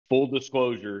full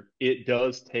disclosure, it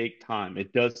does take time.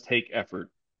 It does take effort.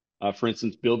 For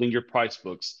instance, building your price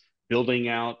books, building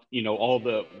out,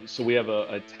 so we have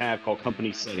a tab called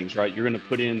company settings, right? You're going to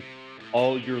put in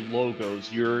all your logos,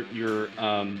 we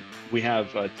have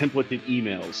templated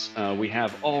emails. We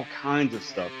have all kinds of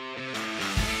stuff.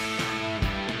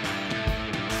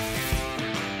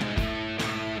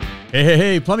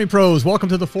 Hey, plumbing pros, welcome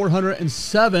to the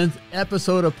 407th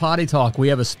episode of Potty Talk. We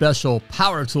have a special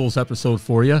Power Tools episode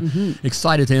for you.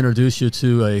 Excited to introduce you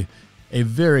to a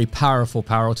very powerful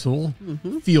power tool,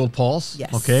 FieldPulse.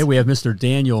 Yes. Okay, we have Mr.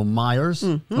 Daniel Myers.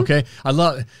 Okay, I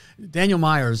love Daniel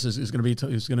Myers is going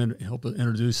to help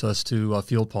introduce us to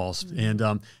FieldPulse. And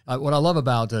what I love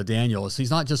about Daniel is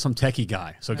he's not just some techie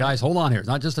guy. So guys, hold on here. It's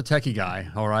not just a techie guy.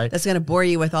 All right, that's going to bore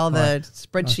you with all the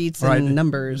spreadsheets and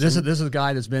numbers. This is a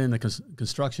guy that's been in the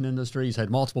construction industry. He's had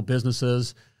multiple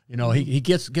businesses. You know, he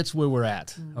gets where we're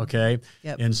at, okay?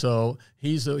 Yep. And so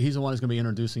he's the one who's going to be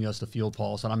introducing us to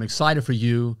FieldPulse, and I'm excited for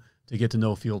you to get to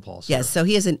know FieldPulse. Yes, so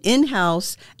he is an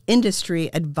in-house industry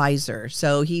advisor.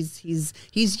 So he's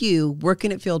you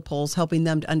working at FieldPulse, helping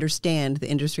them to understand the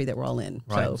industry that we're all in.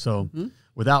 Right. So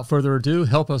without further ado,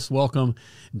 help us welcome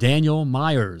Daniel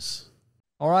Myers.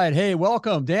 All right. Hey,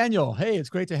 welcome, Daniel. Hey, it's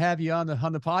great to have you on the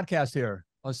podcast here.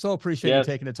 I so appreciate you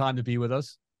taking the time to be with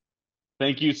us.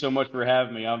 Thank you so much for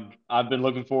having me. I've been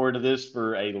looking forward to this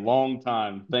for a long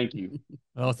time. Thank you.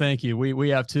 Oh, thank you. We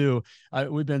have too.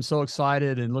 We've been so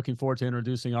excited and looking forward to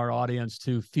introducing our audience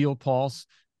to FieldPulse.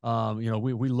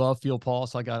 We love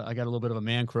FieldPulse. I got a little bit of a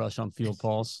man crush on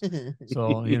FieldPulse.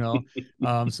 So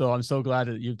so I'm so glad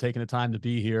that you've taken the time to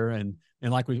be here. And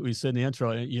like we said in the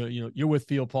intro, you're with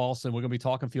FieldPulse, and we're going to be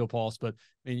talking FieldPulse. But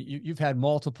I mean, you've had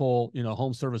multiple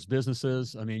home service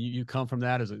businesses. I mean, you come from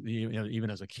that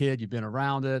even as a kid, you've been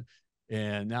around it,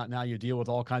 and now you deal with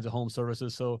all kinds of home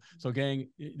services. So gang,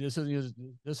 this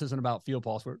isn't about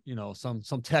FieldPulse. We're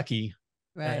some techie.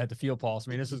 Right. At the FieldPulse.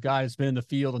 I mean, this is a guy that's been in the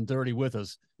field and dirty with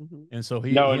us. And so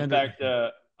in fact,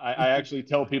 I actually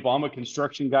tell people I'm a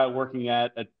construction guy working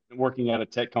at a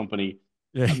tech company.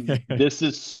 This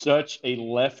is such a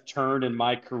left turn in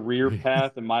my career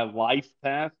path and my life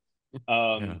path.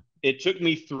 It took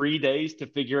me 3 days to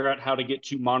figure out how to get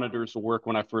 2 monitors to work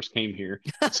when I first came here.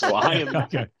 So I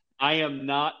am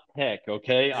not tech,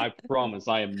 okay? I promise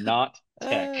I am not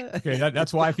tech. Okay,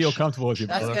 that's why I feel comfortable with you.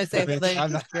 I was going to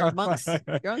say, you're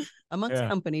amongst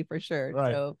company for sure.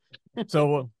 Right.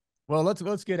 So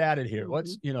let's get at it here.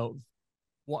 What's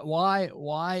why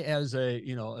as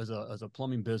a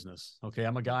plumbing business? Okay,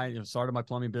 I'm a guy started my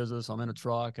plumbing business. I'm in a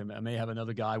truck, and I may have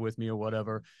another guy with me or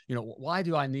whatever. Why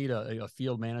do I need a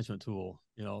field management tool?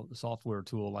 A software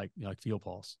tool like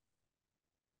FieldPulse?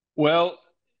 Well,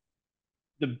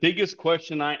 the biggest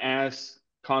question I ask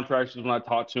contractors when I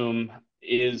talk to them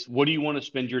is, what do you want to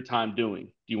spend your time doing?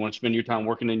 Do you want to spend your time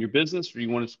working in your business, or do you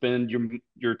want to spend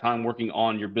your time working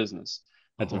on your business?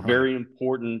 That's a very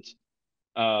important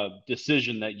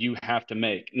decision that you have to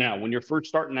make. Now, when you're first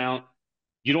starting out,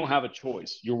 you don't have a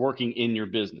choice. You're working in your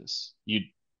business.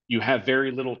 You have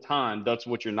very little time. That's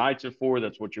what your nights are for.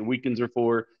 That's what your weekends are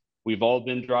for. We've all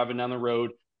been driving down the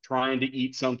road trying to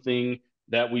eat something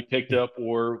that we picked up,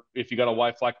 or if you got a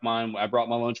wife like mine, I brought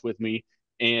my lunch with me,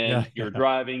 and you're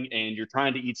driving and you're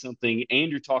trying to eat something, and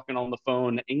you're talking on the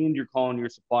phone, and you're calling your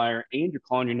supplier, and you're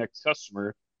calling your next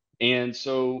customer. And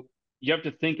so you have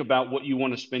to think about what you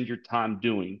want to spend your time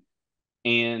doing.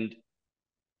 And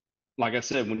like I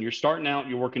said, when you're starting out,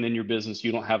 you're working in your business,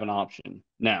 you don't have an option.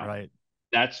 Now,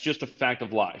 that's just a fact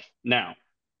of life. Now,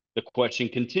 the question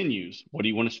continues, what do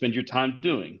you want to spend your time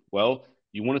doing? Well,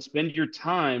 you want to spend your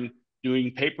time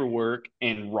doing paperwork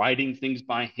and writing things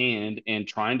by hand and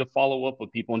trying to follow up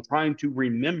with people and trying to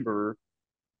remember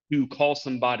to call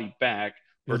somebody back,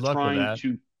 or trying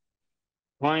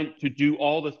to do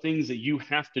all the things that you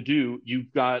have to do.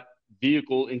 You've got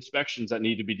vehicle inspections that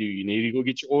need to be due. You need to go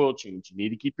get your oil changed. You need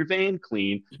to keep your van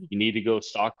clean. You need to go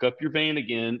stock up your van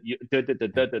again.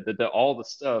 All the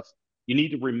stuff. You need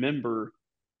to remember,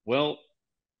 well,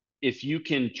 if you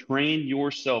can train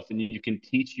yourself and you can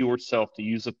teach yourself to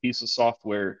use a piece of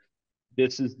software,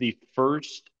 this is the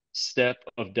first step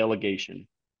of delegation.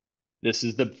 This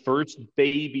is the first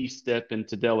baby step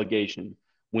into delegation.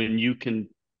 When you can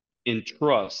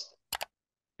entrust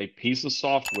a piece of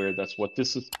software, that's what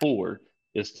this is for,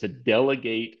 is to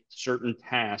delegate certain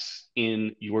tasks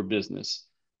in your business.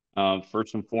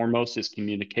 First and foremost is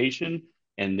communication,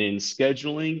 and then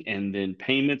scheduling, and then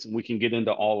payments, and we can get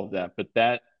into all of that. But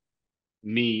that,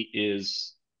 me,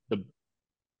 is the $1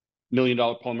 million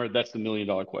plumber. That's the $1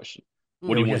 million question.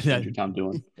 What do you want to spend your time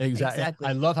doing? Exactly.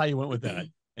 I love how you went with that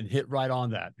and hit right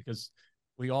on that, because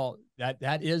we all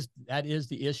that is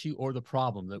the issue or the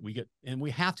problem that we get, and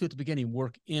we have to at the beginning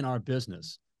work in our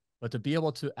business, but to be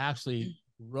able to actually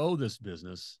grow this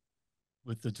business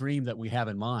with the dream that we have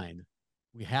in mind,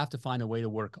 we have to find a way to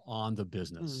work on the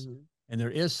business. Mm-hmm. And there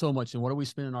is so much. And what are we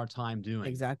spending our time doing?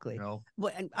 Exactly. You know?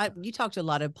 Well, and you talk to a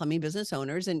lot of plumbing business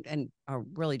owners and are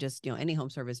really just, any home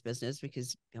service business,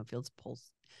 because,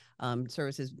 FieldPulse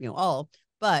services, all.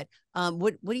 But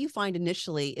what do you find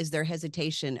initially is their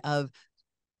hesitation of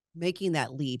making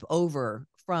that leap over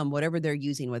from whatever they're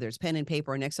using, whether it's pen and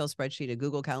paper, an Excel spreadsheet, a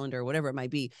Google Calendar, whatever it might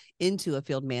be, into a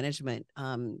field management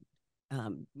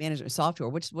management software?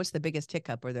 What's the biggest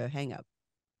hiccup or the hang up?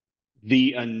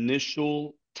 The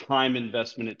initial time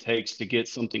investment it takes to get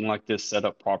something like this set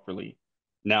up properly.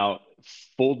 Now,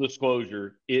 full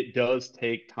disclosure, it does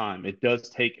take time. It does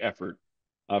take effort.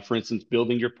 For instance,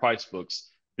 building your price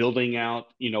books, building out,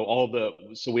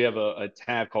 so we have a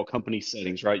tab called company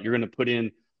settings, right? You're going to put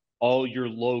in all your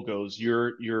logos, we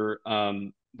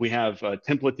have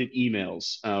templated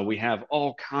emails. We have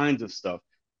all kinds of stuff.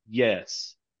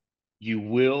 Yes, you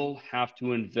will have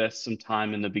to invest some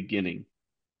time in the beginning.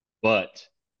 But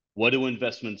what do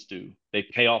investments do? They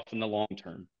pay off in the long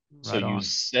term. So you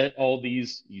set all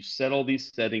these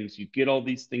settings, you get all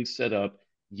these things set up.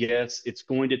 Yes, it's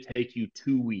going to take you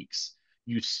 2 weeks.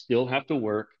 You still have to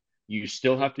work. You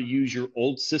still have to use your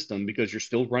old system because you're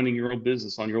still running your own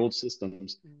business on your old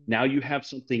systems. Now you have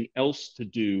something else to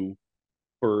do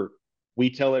we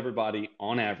tell everybody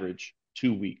on average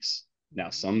 2 weeks. Now,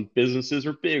 some businesses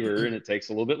are bigger and it takes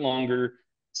a little bit longer.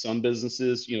 Some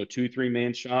businesses, 2-3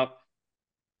 man shop,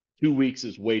 2 weeks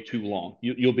is way too long.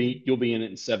 You'll be in it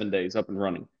in 7 days up and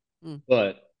running.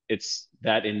 But it's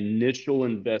that initial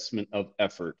investment of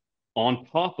effort on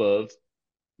top of,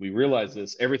 we realize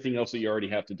this, everything else that you already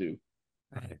have to do.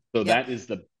 Right. So that is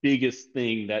the biggest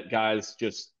thing that guys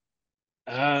just,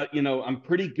 I'm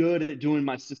pretty good at doing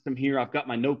my system here. I've got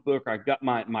my notebook, I've got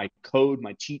my code,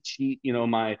 my cheat sheet,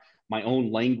 my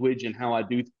own language and how I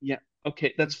do. Yeah,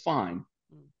 okay, that's fine.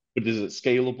 But is it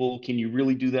scalable? Can you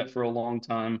really do that for a long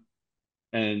time?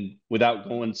 And without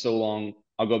going so long,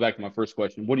 I'll go back to my first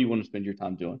question. What do you want to spend your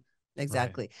time doing?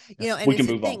 Exactly. Right. And we can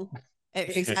move on.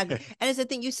 Exactly. And it's the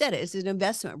thing, you said it's an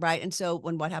investment, right? And so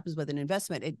what happens with an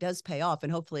investment, it does pay off,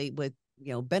 and hopefully with,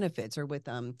 benefits, or with,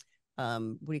 what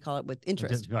do you call it? With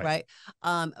interest, right?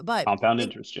 But compound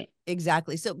interest, yeah.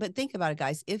 Exactly. So, but think about it,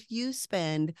 guys. If you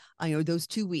spend, those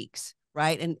 2 weeks,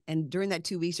 right? And during that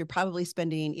 2 weeks, you're probably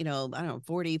spending, I don't know,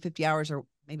 40, 50 hours, or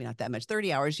maybe not that much,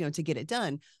 30 hours, to get it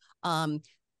done.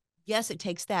 Yes, it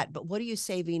takes that, but what are you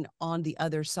saving on the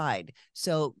other side?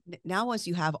 So now, once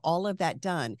you have all of that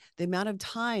done, the amount of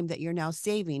time that you're now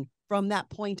saving from that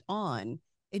point on,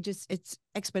 it's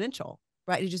exponential,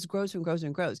 right? It just grows and grows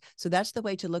and grows. So that's the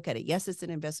way to look at it. Yes, it's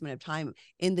an investment of time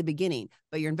in the beginning,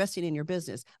 but you're investing in your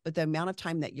business. But the amount of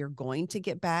time that you're going to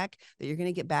get back, that you're going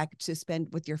to get back to spend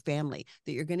with your family,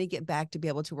 that you're going to get back to be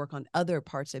able to work on other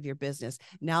parts of your business,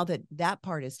 now that that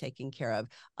part is taken care of,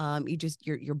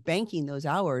 you're banking those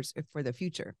hours for the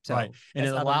future. So right. And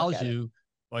it allows you,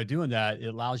 by doing that, it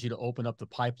allows you to open up the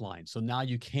pipeline. So now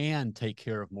you can take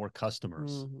care of more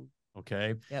customers. Mm-hmm.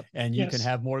 Okay. Yep. And you can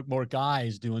have more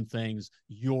guys doing things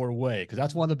your way. Cause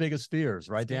that's one of the biggest fears,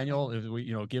 right, Daniel? Is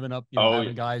we, giving up,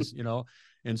 having guys,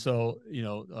 and so,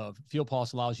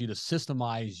 FieldPulse allows you to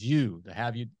systemize you, to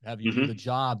have you do the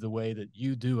job the way that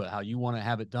you do it, how you want to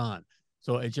have it done.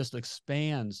 So it just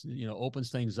expands,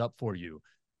 opens things up for you.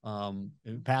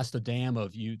 Past the dam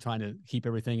of you trying to keep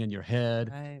everything in your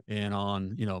head and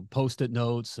on, Post-it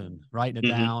notes and writing it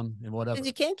down and whatever. Because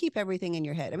you can't keep everything in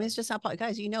your head. I mean, it's just not,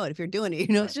 guys, it. If you're doing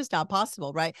it, it's just not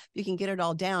possible, right? If you can get it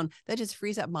all down, that just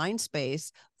frees up mind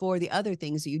space for the other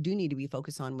things that you do need to be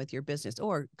focused on with your business,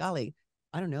 or golly,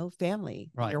 I don't know, family,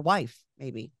 your wife,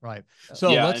 maybe. Right. So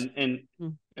yeah, and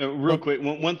real quick,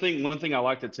 one thing I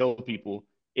like to tell people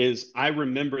is, I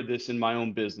remember this in my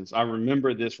own business. I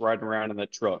remember this riding around in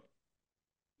that truck.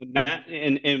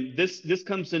 And this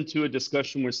comes into a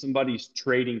discussion where somebody's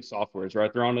trading softwares, right?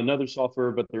 They're on another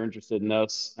software, but they're interested in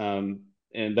us, and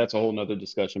that's a whole nother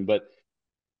discussion.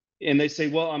 And they say,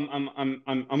 well,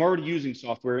 I'm already using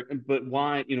software, but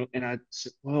why? And I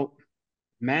said, well,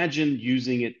 imagine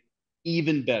using it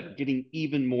even better, getting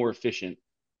even more efficient.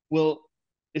 Well,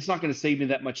 it's not going to save me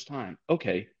that much time.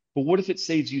 Okay. But what if it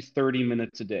saves you 30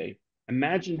 minutes a day?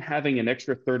 Imagine having an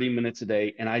extra 30 minutes a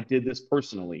day. And I did this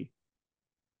personally.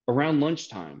 Around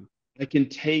lunchtime, I can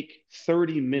take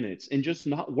 30 minutes and just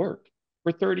not work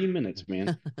for 30 minutes,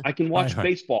 man. I can watch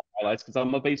baseball highlights because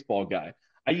I'm a baseball guy.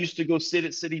 I used to go sit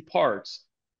at city parks.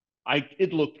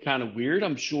 It looked kind of weird,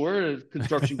 I'm sure, a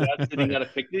construction guy sitting at a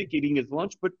picnic eating his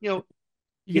lunch, but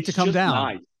You get to come just down.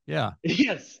 nice. Yeah.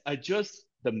 Yes, I just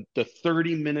the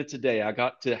 30 minutes a day I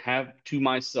got to have to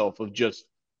myself of just,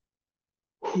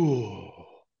 whew,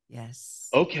 Yes.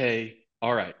 okay,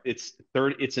 all right. It's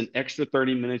an extra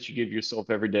 30 minutes you give yourself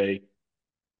every day.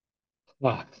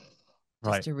 Ah, Just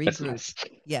Right. to that's regroup. nice.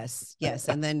 Yes. Yes.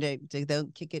 And then to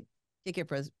don't kick it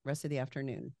for the rest of the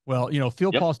afternoon. Well,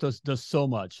 Field Yep. Pulse does so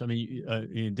much. I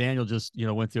mean, Daniel just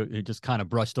went through it, just kind of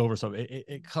brushed over. So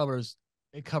it covers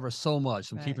so much,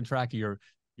 from Right. keeping track of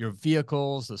your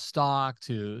vehicles, the stock,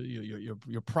 to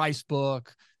your price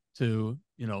book, to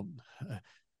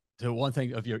to one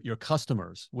thing of your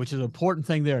customers, which is an important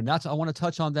thing there. And I want to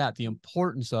touch on that, the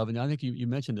importance of, and I think you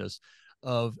mentioned this,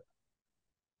 of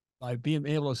by being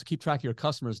able to keep track of your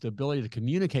customers, the ability to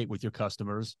communicate with your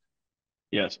customers,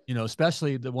 Yes.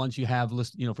 especially the ones you have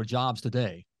list, for jobs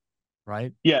today,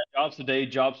 right? Yeah, jobs today,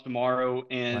 jobs tomorrow. Right.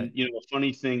 And a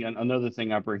funny thing, and another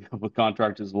thing I bring up with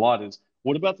contractors a lot is,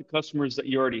 what about the customers that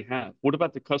you already have? What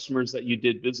about the customers that you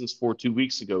did business for 2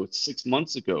 weeks ago, 6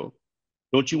 months ago?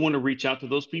 Don't you want to reach out to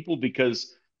those people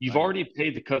because you've Right. already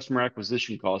paid the customer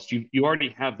acquisition cost? You already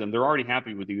have them. They're already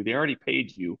happy with you. They already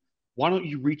paid you. Why don't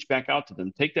you reach back out to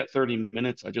them? Take that 30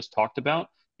 minutes I just talked about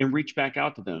and reach back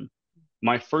out to them.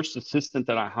 My first assistant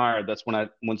that I hired,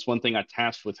 once one thing I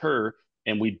tasked with her,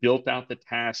 and we built out the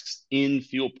tasks in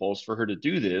FieldPulse for her to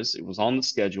do this. It was on the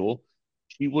schedule.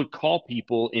 She would call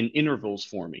people in intervals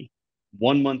for me.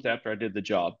 1 month after I did the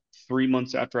job, 3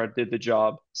 months after I did the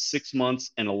job, 6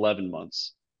 months, and 11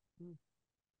 months.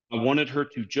 I wanted her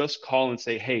to just call and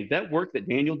say, hey, that work that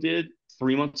Daniel did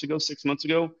 3 months ago, 6 months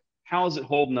ago, how is it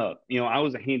holding up? I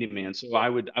was a handyman, so I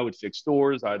would fix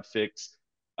doors, I'd fix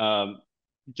um,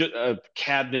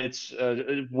 cabinets,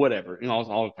 whatever,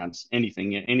 all kinds,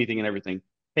 anything and everything.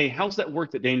 Hey, how's that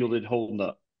work that Daniel did holding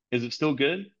up? Is it still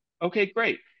good? Okay,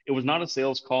 great. It was not a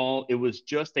sales call. It was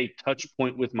just a touch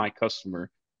point with my customer.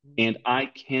 And I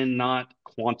cannot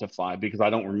quantify, because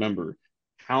I don't remember,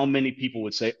 how many people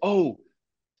would say, oh,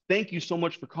 thank you so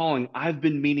much for calling. I've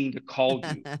been meaning to call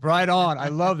you. Right on. I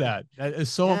love that. That is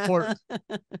so important.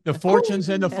 The fortunes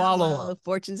and the follow up.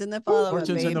 Fortunes in the follow up,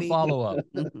 Fortunes in the baby. follow up.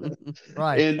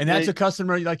 Right. And that's a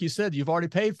customer, like you said, you've already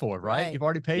paid for, right? Right. You've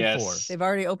already paid for. Yes, They've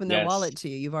already opened their yes, wallet to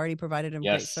you. You've already provided them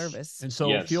great yes, service. And so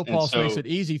yes. Field And Pulse makes so it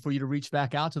easy for you to reach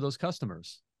back out to those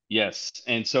customers. yes.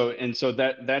 And so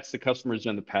that's the customers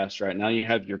in the past, right? Now you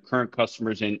have your current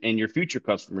customers and your future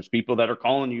customers, people that are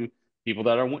calling you, people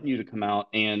that are wanting you to come out,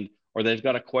 or they've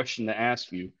got a question to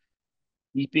ask you.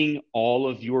 Keeping all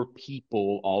of your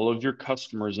people, all of your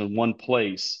customers in one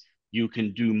place, you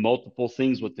can do multiple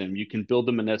things with them. You can build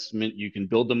them an estimate, you can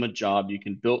build them a job, you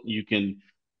can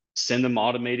send them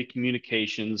automated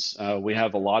communications. We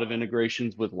have a lot of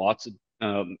integrations with lots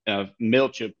of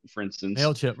Mailchimp, for instance.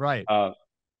 MailChimp, right. Uh,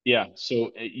 yeah,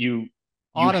 so you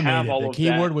have Automated. The all of that.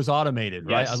 keyword was automated,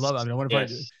 right? I love it. I mean, one of our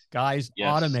Yes, guys,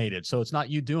 yes, automated. So it's not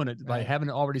you doing it by Right. having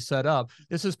it already set up.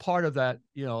 This is part of that.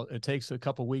 It takes a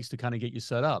couple of weeks to kind of get you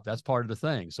set up. That's part of the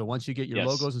thing. So once you get your yes,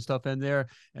 logos and stuff in there,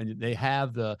 and they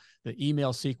have the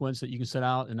email sequence that you can send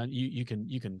out, and then you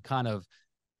can kind of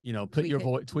put Tweak your it.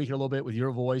 voice, tweak it a little bit with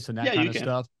your voice and that yeah, kind you of can.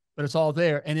 stuff. But it's all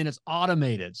there, and then it's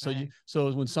automated. So Right.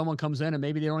 so when someone comes in and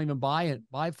maybe they don't even buy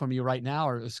from you right now,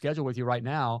 or schedule with you right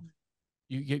now,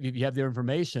 you have their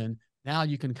information. Now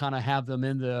you can kind of have them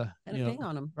in the Ping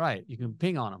on them. right. You can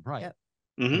ping on them, right?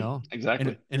 Yep.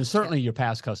 Exactly. And certainly your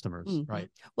past customers, Mm-hmm. right?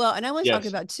 Well, and I want to talk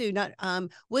Yes. about too, not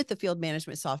with the field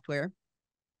management software.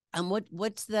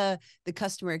 What's the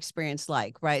customer experience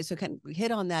like, right? So can we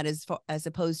hit on that as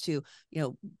opposed to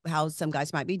how some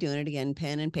guys might be doing it, again,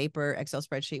 pen and paper, Excel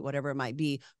spreadsheet, whatever it might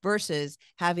be, versus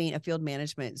having a field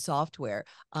management software.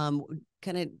 Kind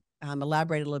of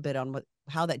elaborate a little bit on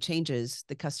how that changes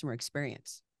the customer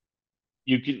experience.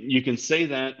 You can say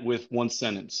that with one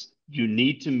sentence. You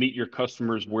need to meet your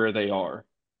customers where they are.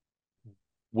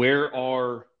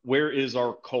 Where is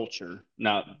our culture?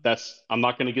 Now, I'm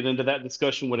not going to get into that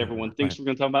discussion, what everyone thinks Right. we're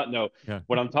going to talk about. No, Yeah.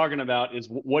 what I'm talking about is,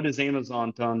 what has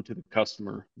Amazon done to the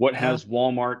customer? What has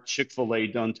Walmart, Chick-fil-A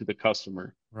done to the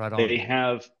customer? Right on.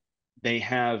 They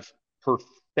have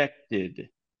perfected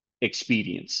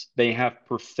expedience. They have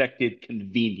perfected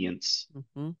convenience.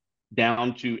 Mm-hmm.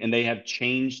 Down to, and they have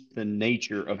changed the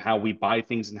nature of how we buy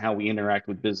things and how we interact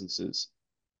with businesses.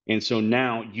 And so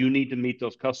now you need to meet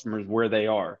those customers where they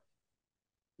are.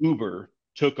 Uber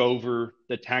took over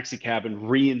the taxi cab and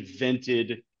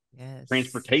reinvented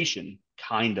transportation,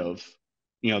 kind of.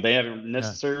 They haven't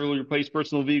necessarily replaced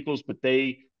personal vehicles, but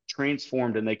they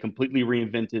transformed and they completely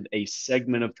reinvented a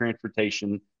segment of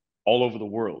transportation all over the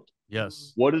world.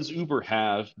 Yes. What does Uber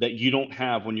have that you don't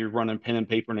have when you're running pen and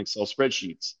paper and Excel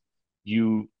spreadsheets?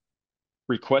 You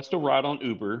request a ride on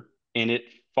Uber, and it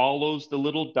follows the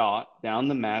little dot down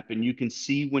the map, and you can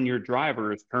see when your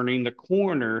driver is turning the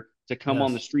corner to come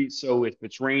on the Yes. street. So if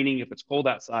it's raining, if it's cold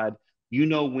outside, you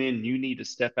know when you need to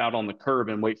step out on the curb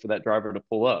and wait for that driver to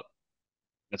pull up.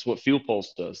 That's what FieldPulse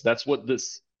does. That's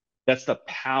the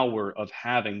power of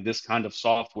having this kind of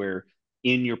software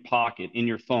in your pocket, in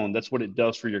your phone. That's what it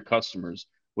does for your customers.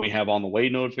 We have on the way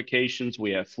notifications,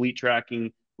 we have fleet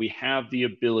tracking, we have the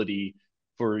ability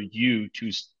for you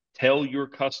to tell your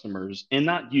customers, and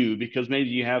not you, because maybe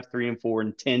you have 3 and 4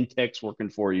 and 10 techs working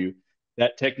for you.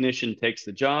 That technician takes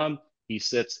the job, he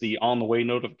sets the on the way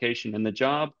notification in the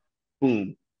job,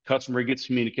 boom, customer gets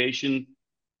communication.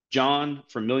 John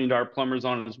from Million Dollar Plumbers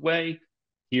on his way.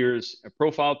 Here's a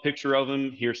profile picture of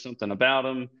him. Here's something about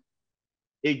him.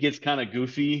 It gets kind of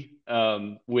goofy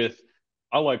with,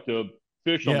 I like to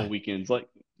fish on the Yeah. weekends. Like,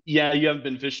 yeah, you haven't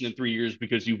been fishing in 3 years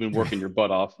because you've been working your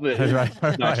butt off. That's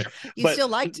right. Right. You But still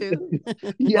like to.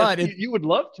 yes, But it, you would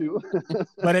love to.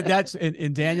 but that's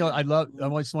and Daniel, I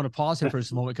just want to pause here for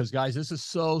just a moment because guys, this is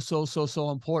so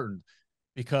important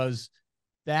because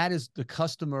that is the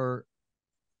customer,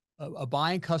 a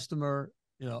buying customer,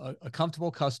 a comfortable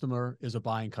customer is a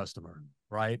buying customer,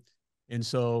 right? And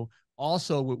so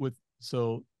also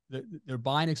so their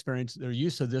buying experience, they're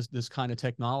used to this kind of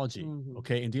technology,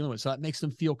 okay, and dealing with, so that makes them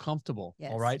feel comfortable.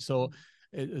 Yes. All right. So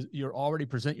you're already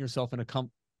presenting yourself in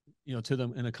to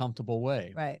them in a comfortable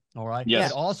way. Right. All right.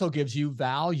 Yes. It also gives you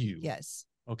value. Yes.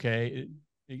 Okay.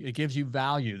 It gives you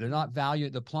value. They're not value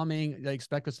the plumbing. They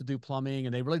expect us to do plumbing,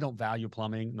 and they really don't value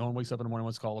plumbing. No one wakes up in the morning and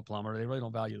wants to call a plumber. They really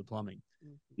don't value the plumbing.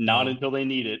 Not until they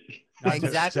need it.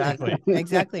 Exactly.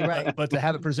 Exactly right. But to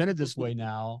have it presented this way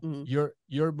now,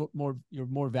 you're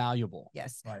more valuable.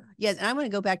 Yes. Right. Yes. And I want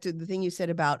to go back to the thing you said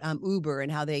about Uber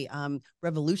and how they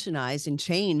revolutionized and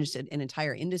changed an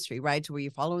entire industry, right? To where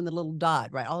you're following the little dot,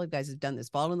 right? All of you guys have done this,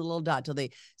 following the little dot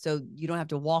so you don't have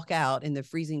to walk out in the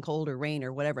freezing cold or rain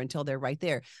or whatever until they're right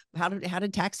there. How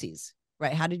did taxis,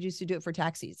 right? How did you used to do it for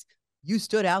taxis? You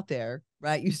stood out there,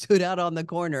 right? You stood out on the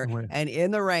corner and in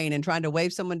the rain and trying to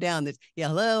wave someone down that's, yeah,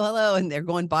 hello. And they're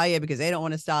going by you because they don't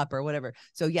want to stop or whatever.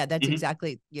 So yeah, that's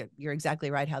exactly, you're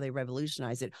exactly right how they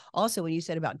revolutionized it. Also, when you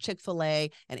said about Chick-fil-A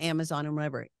and Amazon and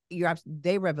whatever,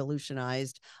 they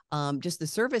revolutionized just the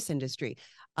service industry.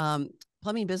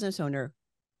 Plumbing business owner,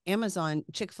 Amazon,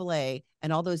 Chick-fil-A,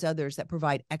 and all those others that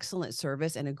provide excellent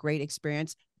service and a great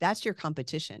experience, that's your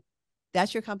competition.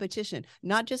 That's your competition,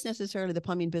 not just necessarily the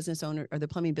plumbing business owner or the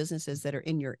plumbing businesses that are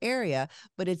in your area,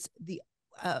 but it's the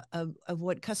of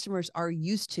what customers are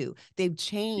used to. They've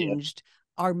changed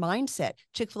our mindset.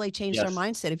 Chick-fil-A changed our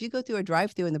mindset. If you go through a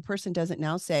drive-through and the person doesn't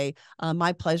now say,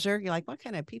 my pleasure, you're like, what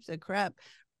kind of piece of crap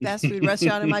fast food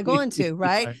restaurant am I going to?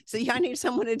 Right. So I need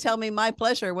someone to tell me my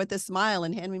pleasure with a smile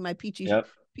and hand me my peachy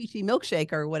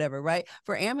milkshake or whatever, right?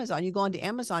 For Amazon, you go onto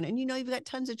Amazon and you've got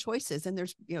tons of choices and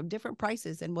there's different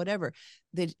prices and whatever.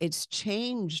 That it's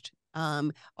changed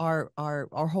our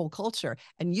whole culture,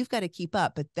 and you've got to keep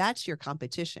up. But that's your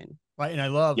competition, right? And I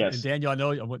love, and Daniel, I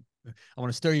know I want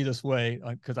to steer you this way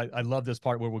because I love this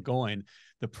part where we're going.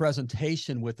 The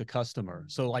presentation with the customer.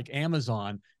 So like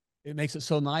Amazon, it makes it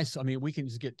so nice. I mean, we can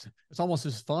just it's almost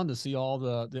as fun to see all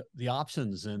the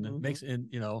options, and it makes, and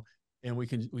and we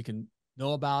can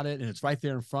know about it, and it's right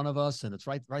there in front of us, and it's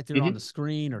right there on the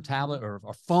screen or tablet or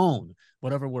phone,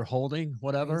 whatever we're holding,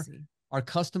 whatever. Crazy. Our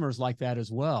customers like that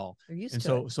as well. And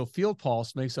so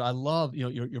FieldPulse makes it, I love,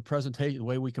 your presentation, the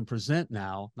way we can present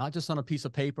now, not just on a piece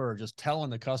of paper or just telling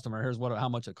the customer, here's how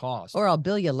much it costs. Or I'll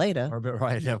bill you later.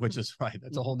 Right. Yeah, which is right.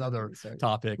 That's a whole nother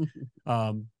topic.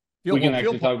 We can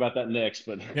actually talk about that next,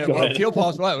 but yeah,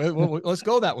 FieldPulse, right, let's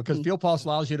go that way, because FieldPulse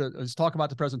allows you to talk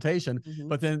about the presentation,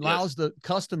 but then allows the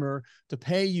customer to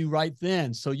pay you right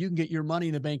then, so you can get your money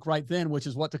in the bank right then, which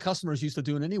is what the customers used to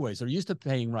doing anyways. They're used to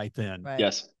paying right then. Right.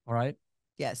 Yes. All right.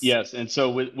 Yes. And so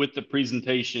with the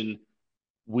presentation,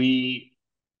 we,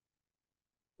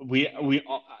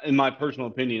 in my personal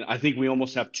opinion, I think we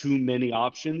almost have too many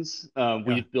options.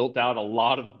 We've built out a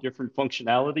lot of different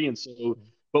functionality, and so.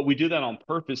 But we do that on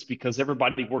purpose because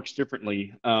everybody works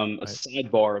differently. A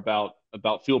sidebar about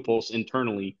FieldPulse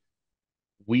internally: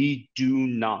 we do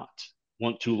not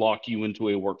want to lock you into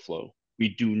a workflow. We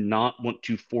do not want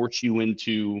to force you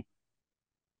into.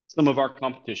 Some of our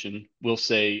competition will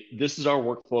say, "This is our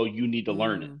workflow. You need to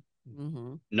learn it."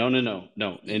 No.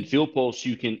 In FieldPulse,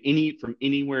 you can from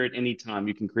anywhere at any time.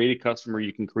 You can create a customer.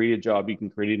 You can create a job. You can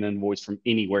create an invoice from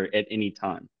anywhere at any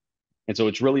time. And so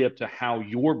it's really up to how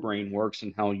your brain works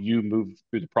and how you move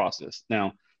through the process.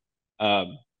 Now,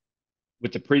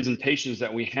 with the presentations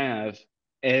that we have,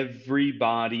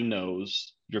 everybody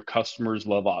knows your customers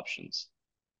love options.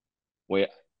 Well,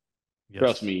 Yes.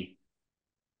 trust me,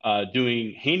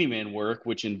 doing handyman work,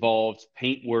 which involved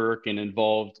paint work and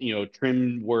involved,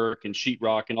 trim work and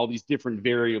sheetrock and all these different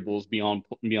variables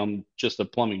beyond just a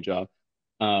plumbing job.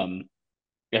 Um,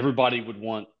 Everybody would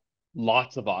want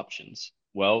lots of options.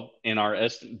 Well, in our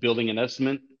building an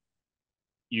estimate,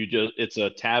 it's a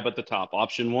tab at the top.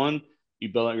 Option one,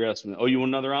 you build out your estimate. Oh, you want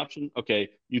another option? Okay,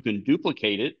 you can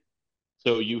duplicate it.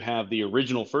 So you have the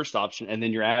original first option, and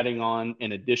then you're adding on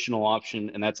an additional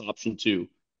option, and that's option two.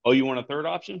 Oh, you want a third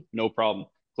option? No problem.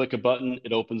 Click a button,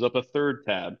 it opens up a third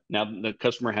tab. Now the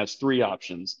customer has three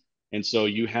options. And so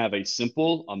you have a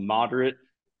simple, a moderate,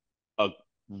 a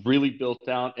really built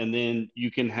out, and then you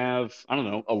can have, I don't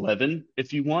know, 11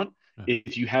 if you want.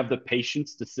 If you have the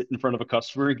patience to sit in front of a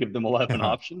customer and give them 11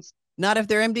 options. Not if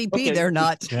they're MVP, Okay. they're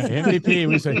not. Yeah, MVP,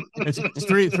 we say it's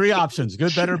three options: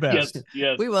 good, better, best.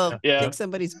 Yes. We will Yeah. kick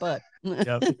somebody's butt.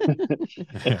 Yep.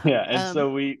 Yeah, and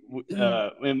so we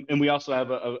also have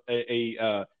a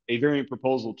variant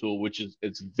proposal tool, which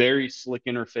it's very slick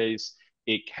interface.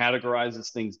 It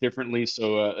categorizes things differently,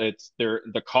 so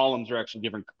the columns are actually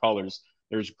different colors.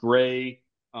 There's gray,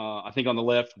 I think on the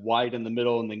left, white in the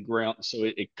middle, and then gray. So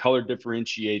it color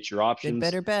differentiates your options. Good,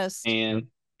 better, best. And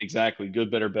exactly,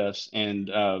 good, better, best. And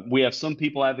we have some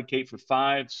people advocate for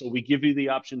 5, so we give you the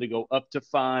option to go up to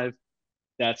 5.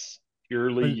 That's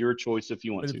purely your choice if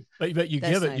you want to. But you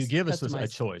That's give it, nice. you give us a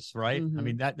Customized. choice, right? I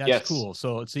mean, that's Yes. cool.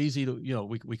 So it's easy to,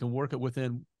 we can work it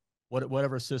within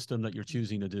whatever system that you're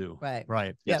choosing to do. Right.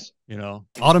 Right. Yes.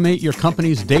 Automate your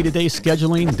company's day-to-day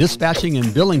scheduling, dispatching,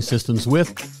 and billing systems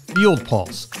with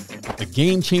FieldPulse, a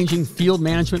game-changing field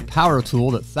management power tool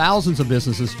that thousands of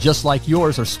businesses just like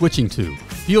yours are switching to.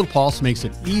 FieldPulse makes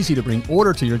it easy to bring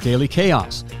order to your daily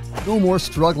chaos. No more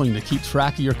struggling to keep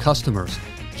track of your customers,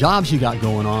 jobs you got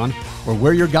going on, or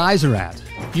where your guys are at.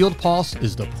 FieldPulse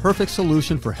is the perfect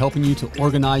solution for helping you to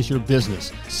organize your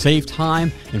business, save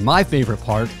time, and my favorite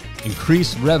part,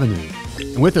 increase revenue.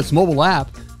 And with its mobile app,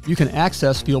 you can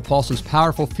access FieldPulse's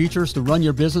powerful features to run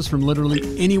your business from literally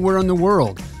anywhere in the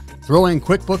world. Throw in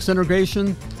QuickBooks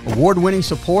integration, award-winning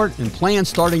support, and plans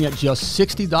starting at just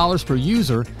 $60 per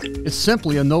user. It's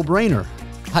simply a no-brainer.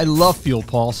 I love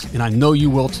FieldPulse, and I know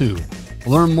you will too. To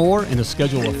learn more and to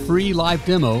schedule a free live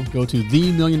demo, go to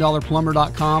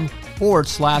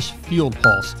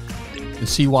themilliondollarplumber.com/FieldPulse and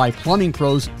see why plumbing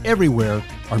pros everywhere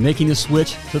are making the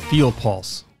switch to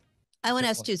FieldPulse. I want to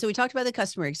ask too. So we talked about the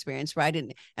customer experience, right?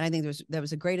 And I think that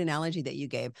was a great analogy that you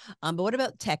gave. But what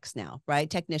about techs now, right?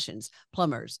 Technicians,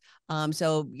 plumbers.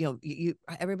 So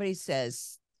everybody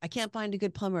says, I can't find a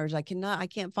good plumbers. I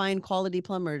can't find quality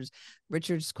plumbers.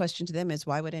 Richard's question to them is,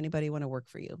 why would anybody want to work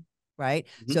for you? Right.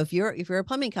 Mm-hmm. So if you're a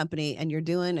plumbing company and you're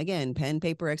doing, again, pen,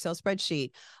 paper, Excel spreadsheet,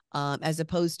 as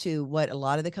opposed to what a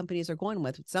lot of the companies are going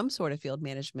with some sort of field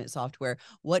management software,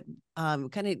 what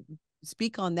kind of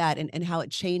speak on that and how it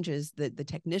changes the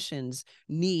technicians'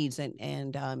 needs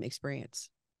and experience.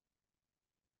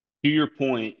 To your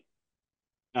point,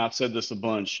 I've said this a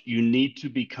bunch, you need to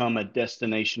become a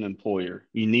destination employer.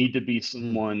 You need to be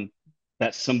someone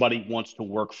that somebody wants to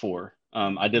work for.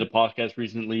 I did a podcast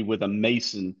recently with a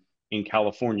mason in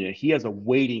California. He has a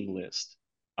waiting list.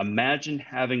 Imagine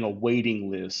having a waiting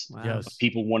list of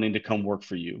people wanting to come work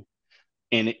for you.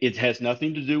 And it has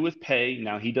nothing to do with pay.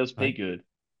 Now, he does pay good.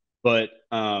 But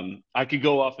I could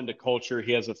go off into culture.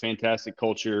 He has a fantastic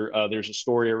culture. There's a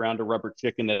story around a rubber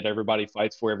chicken that everybody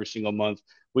fights for every single month.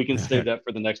 We can save that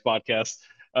for the next podcast,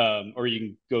 or you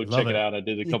can go check it out. I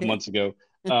did it a couple months ago.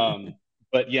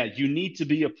 But yeah, you need to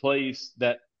be a place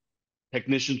that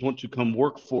technicians want to come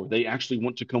work for. They actually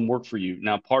want to come work for you.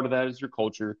 Now, part of that is your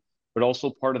culture, but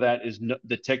also part of that is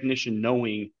the technician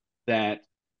knowing that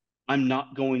I'm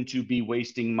not going to be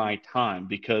wasting my time,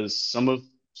 because some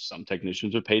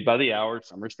technicians are paid by the hour,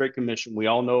 some are straight commission. We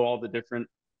all know all the different,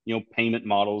 payment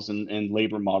models and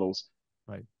labor models.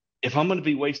 Right. If I'm going to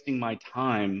be wasting my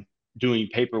time doing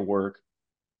paperwork,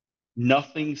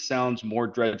 nothing sounds more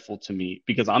dreadful to me,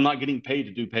 because I'm not getting paid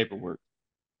to do paperwork.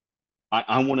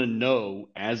 I want to know,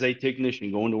 as a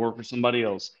technician going to work for somebody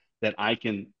else, that I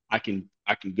can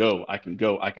go, I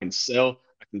can sell,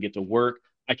 I can get to work.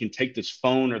 I can take this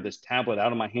phone or this tablet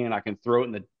out of my hand. I can throw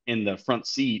it in the front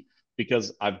seat,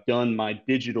 because I've done my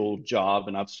digital job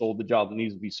and I've sold the job that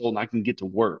needs to be sold, and I can get to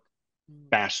work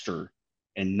faster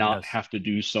and not have to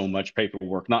do so much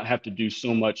paperwork, not have to do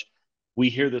so much. We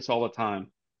hear this all the time.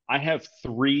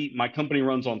 My company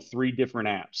runs on 3 different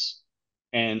apps,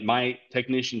 and my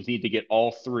technicians need to get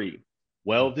all 3.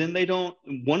 Well, then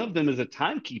one of them is a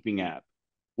timekeeping app.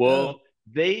 Well,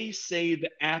 they say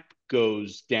the app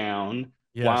goes down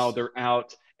while they're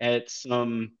out at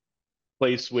some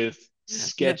place with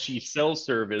sketchy cell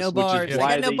service, No which is bars. I why got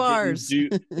no they didn't bars. do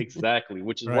exactly,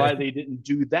 which is Right. why they didn't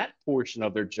do that portion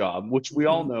of their job, which we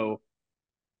all know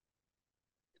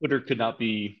Twitter could not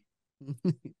be,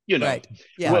 Right.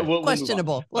 Yeah. we'll move on.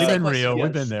 Questionable. We'll We've say been Rio. questionable.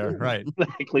 We've been Yes, there. Right.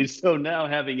 exactly. So now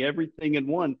having everything in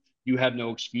one, you have no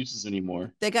excuses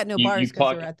anymore. They got no You bars you because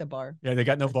clock they're at the bar. Yeah, they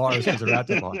got no bars because they're at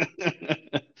the bar.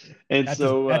 and That's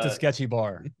so that's a sketchy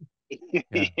bar. Yeah.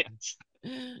 yes.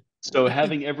 So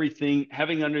having everything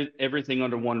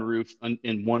under one roof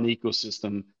in one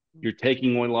ecosystem, you're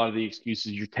taking away a lot of the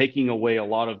excuses. You're taking away a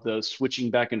lot of the switching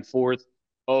back and forth.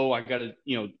 Oh, I got to,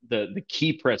 the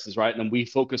key presses, right? And we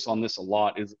focus on this a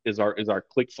lot is our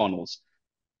click funnels.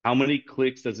 How many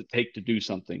clicks does it take to do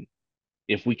something?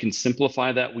 If we can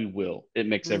simplify that, we will. It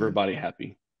makes everybody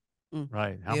happy.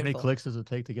 Right. How many clicks does it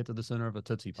take to get to the center of a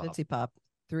Tootsie Pop? Tootsie Pop.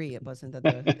 3. It wasn't that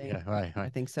the thing. Yeah, right. I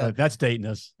think so. That's dating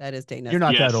us. That is dating us. You're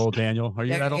not Yes. that old, Daniel. Are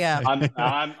you that old? Yeah.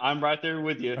 I'm right there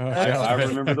with you. I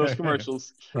remember those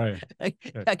commercials. Right.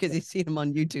 Because you've seen them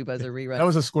on YouTube as a rerun. That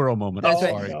was a squirrel moment. That's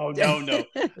I'm right. sorry. No.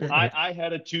 I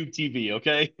had a tube TV,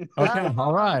 okay? Okay.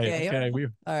 All right. Okay. Okay.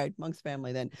 All right. Monk's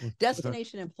family then.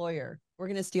 Destination employer. We're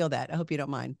going to steal that. I hope you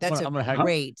don't mind. That's I'm gonna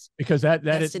great. Because that is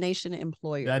destination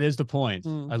employer. that is the point.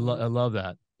 I love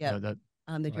that. Yeah. That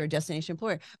you're a destination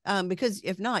employer. Because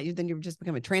if not, then you just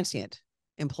become a transient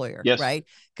employer. Yes. Right.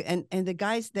 And the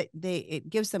guys it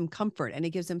gives them comfort and it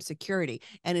gives them security.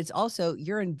 And it's also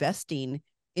you're investing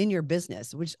in your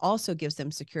business, which also gives them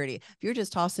security. If you're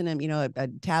just tossing them, a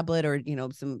tablet or,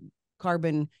 some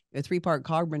carbon, 3-part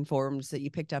carbon forms that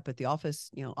you picked up at the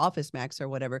office, Office Max or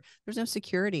whatever, there's no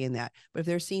security in that. But if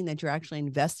they're seeing that you're actually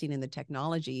investing in the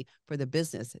technology for the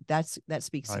business, that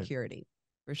speaks security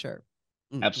for sure.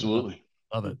 Absolutely.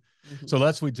 Love it. So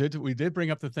we did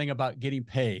bring up the thing about getting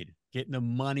paid, getting the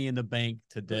money in the bank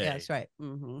today. Yeah, that's right.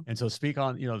 And so speak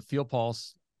on, the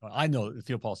FieldPulse. I know the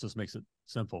FieldPulse just makes it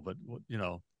simple, but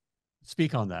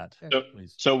speak on that.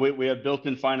 Please. So we have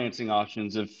built-in financing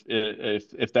options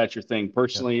if that's your thing.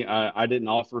 Personally, I didn't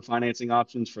offer financing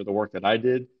options for the work that I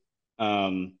did.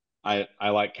 I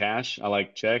like cash, I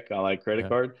like check, I like credit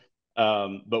card.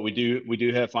 But we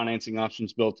do have financing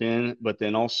options built in. But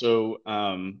then also,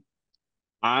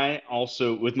 I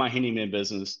also with my handyman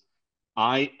business,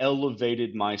 I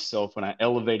elevated myself and I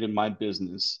elevated my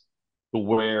business to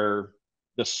where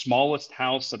the smallest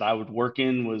house that I would work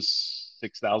in was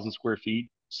 6,000 square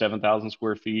feet, 7,000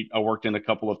 square feet. I worked in a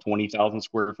couple of 20,000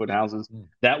 square foot houses.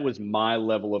 That was my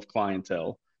level of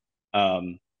clientele.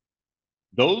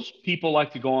 Those people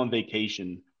like to go on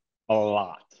vacation a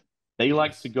lot. They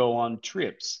like to go on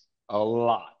trips a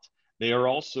lot. They are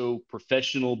also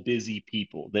professional, busy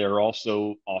people. They are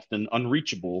also often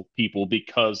unreachable people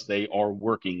because they are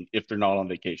working if they're not on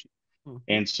vacation.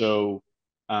 And so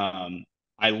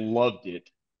I loved it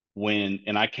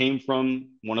and I came from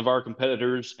one of our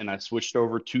competitors and I switched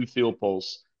over to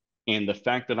FieldPulse. And the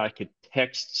fact that I could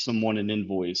text someone an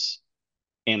invoice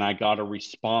and I got a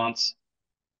response,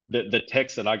 the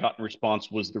text that I got in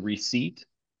response was the receipt.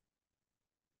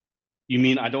 You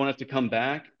mean I don't have to come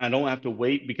back? I don't have to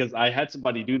wait? Because I had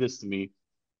somebody do this to me.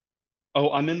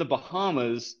 Oh, I'm in the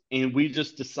Bahamas and we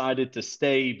just decided to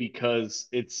stay because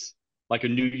it's like a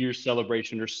New Year's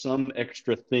celebration or some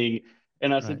extra thing.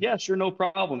 And I said, yeah, sure, no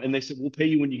problem. And they said, we'll pay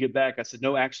you when you get back. I said,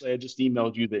 no, actually, I just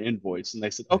emailed you the invoice. And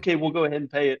they said, okay, we'll go ahead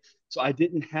and pay it. So I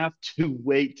didn't have to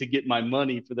wait to get my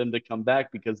money for them to come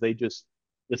back because they just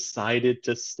decided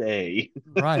to stay.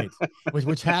 Right.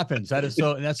 Which happens. That's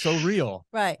so real.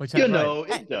 Right.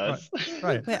 It does.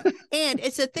 Right. And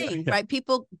it's a thing, right?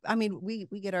 People, I mean, we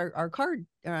get our car,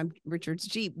 Richard's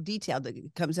Jeep detailed that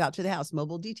comes out to the house,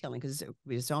 mobile detailing, because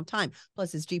we just don't have time.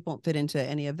 Plus his Jeep won't fit into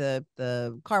any of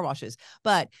the car washes.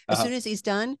 But as soon as he's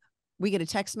done, we get a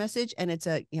text message and it's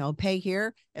pay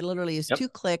here. It literally is 2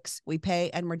 clicks. We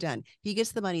pay and we're done. He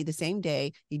gets the money the same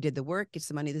day. He did the work, gets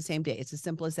the money the same day. It's as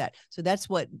simple as that. So that's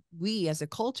what we as a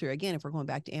culture, again, if we're going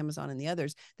back to Amazon and the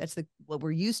others, that's what we're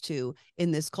used to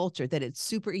in this culture, that it's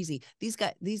super easy. These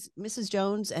Mrs.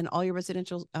 Jones and all your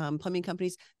residential plumbing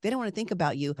companies, they don't want to think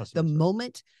about you the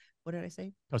moment. What did I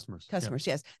say? Customers,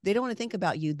 yes. They don't want to think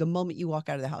about you the moment you walk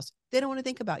out of the house. They don't want to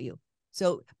think about you.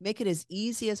 So make it as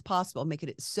easy as possible. Make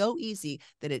it so easy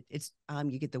that it's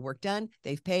you get the work done,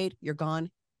 they've paid, you're gone,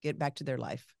 get back to their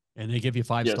life. And they give you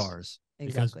 5 stars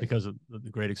because of the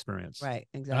great experience. Right,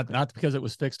 exactly. Not because it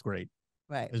was fixed great.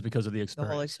 Right. It's because of the experience.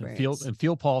 The whole experience. And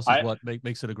FieldPulse is what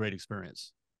makes it a great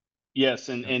experience. Yes,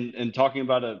 and talking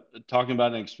about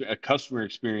a customer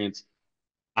experience,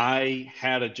 I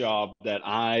had a job that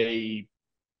I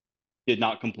did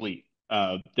not complete.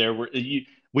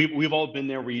 We've all been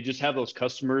there where you just have those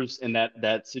customers in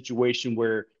that situation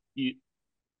where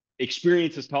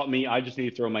experience has taught me I just need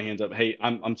to throw my hands up. Hey,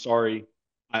 I'm sorry.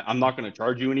 I'm not going to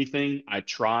charge you anything. I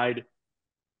tried.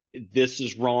 This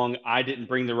is wrong. I didn't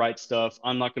bring the right stuff.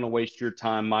 I'm not going to waste your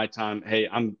time, my time. Hey,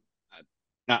 I'm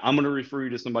going to refer you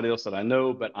to somebody else that I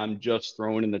know, but I'm just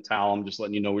throwing in the towel. I'm just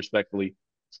letting you know respectfully.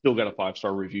 Still got a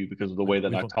 5-star review because of the way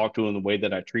that I talked to him, the way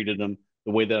that I treated him,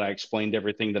 the way that I explained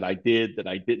everything that I did that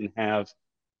I didn't have.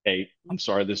 Hey, I'm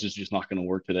sorry, this is just not going to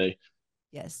work today.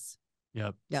 Yes.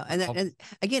 Yep. Yeah. And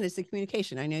again, it's the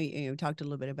communication. I know you talked a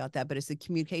little bit about that, but it's the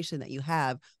communication that you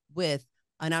have with,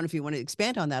 and I don't know if you want to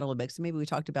expand on that a little bit. So maybe we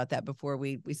talked about that before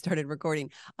we started recording.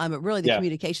 But really the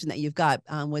communication that you've got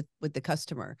with the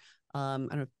customer. I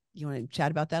don't know if you want to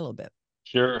chat about that a little bit.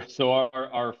 Sure. So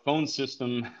our phone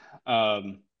system,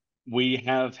 we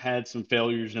have had some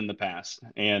failures in the past,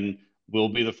 and we'll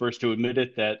be the first to admit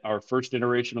it that our first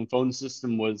iteration of phone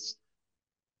system was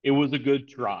a good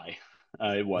try.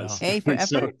 It was. Hey, for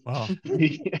so, effort. Wow.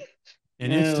 yeah,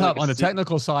 And it's tough on the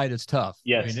technical side. It's tough.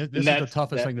 Yes. I mean, this is the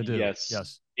toughest thing to do.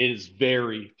 Yes. It is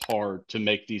very hard to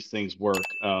make these things work.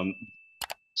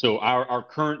 So our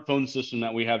current phone system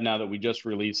that we have now that we just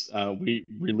released, we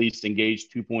released Engage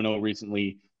 2.0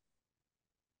 recently.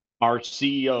 Our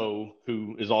CEO,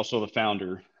 who is also the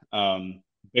founder,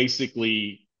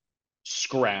 basically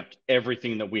scrapped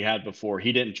everything that we had before.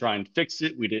 He didn't try and fix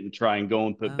it. We didn't try and go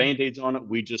and put Band-Aids on it.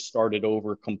 We just started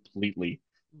over completely.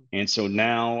 And so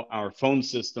now our phone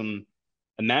system,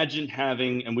 imagine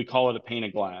having, and we call it a pane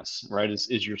of glass, right?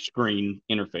 Is your screen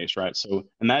interface, right? So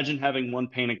imagine having one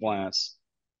pane of glass,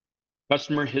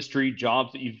 customer history,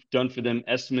 jobs that you've done for them,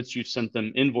 estimates you've sent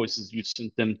them, invoices you've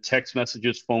sent them, text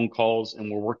messages, phone calls,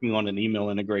 and we're working on an email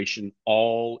integration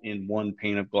all in one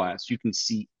pane of glass. You can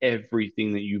see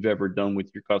everything that you've ever done with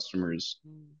your customers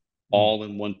all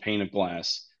in one pane of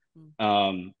glass.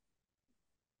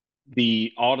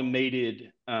 The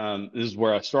automated, this is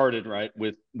where I started, right?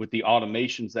 With the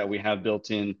automations that we have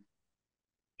built in.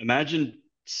 Imagine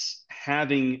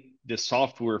having the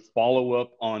software follow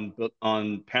up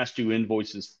on past due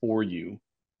invoices for you.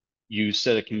 You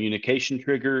set a communication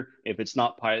trigger. If it's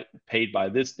not paid by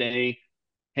this day,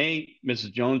 hey,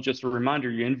 Mrs. Jones, just a reminder,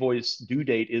 your invoice due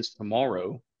date is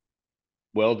tomorrow.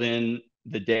 Well, then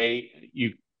the day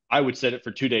I would set it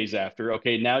for 2 days after.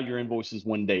 Okay, now your invoice is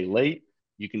 1 day late.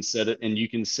 You can set it, and you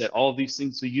can set all of these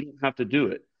things so you don't have to do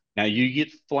it. Now you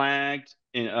get flagged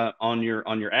on your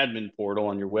admin portal,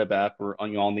 on your web app, or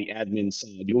on the admin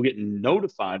side. You'll get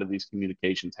notified of these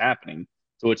communications happening.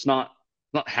 So it's not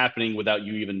happening without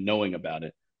you even knowing about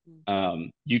it.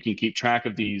 You can keep track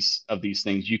of these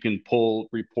things. You can pull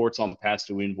reports on past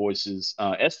due invoices,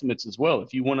 estimates as well.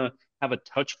 If you want to have a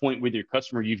touch point with your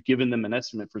customer, you've given them an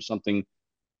estimate for something.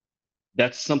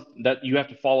 That's something that you have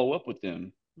to follow up with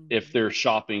them. If they're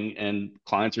shopping, and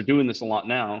clients are doing this a lot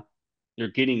now, they're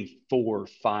getting 4,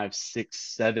 5,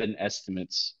 6, 7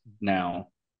 estimates now.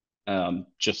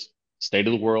 Just state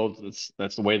of the world.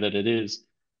 That's the way that it is.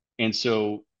 And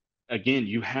so again,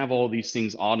 you have all these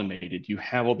things automated. You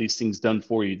have all these things done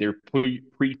for you. They're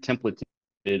pre-templated.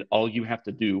 All you have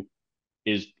to do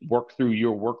is work through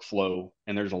your workflow.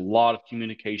 And there's a lot of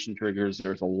communication triggers.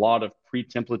 There's a lot of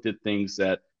pre-templated things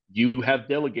that you have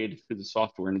delegated to the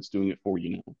software, and it's doing it for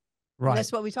you now. Right. And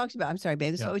that's what we talked about. I'm sorry,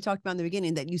 babe. That's what we talked about in the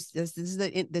beginning, that this is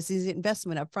the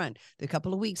investment up front, the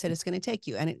couple of weeks that it's going to take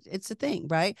you. And it's a thing,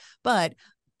 right? But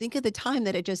think of the time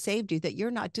that it just saved you, that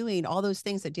you're not doing all those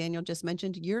things that Daniel just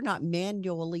mentioned. You're not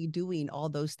manually doing all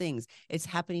those things. It's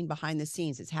happening behind the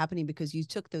scenes. It's happening because you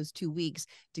took those 2 weeks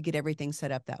to get everything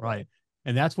set up that way. Right.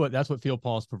 And that's what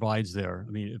FieldPulse provides there.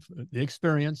 I mean, if the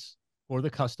experience for the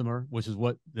customer, which is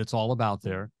what it's all about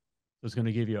there, is going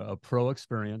to give you a pro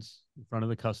experience in front of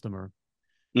the customer.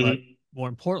 But more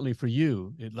importantly for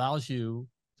you, it allows you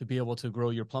to be able to grow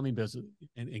your plumbing business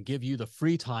and give you the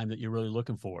free time that you're really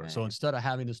looking for. Right. So instead of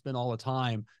having to spend all the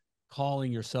time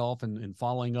calling yourself and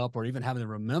following up, or even having to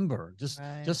remember, just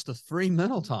the free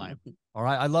mental time. All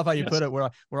right. I love how you put it,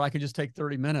 where I can just take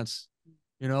 30 minutes,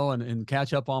 and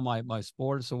catch up on my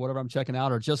sports or whatever I'm checking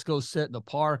out, or just go sit in the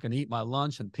park and eat my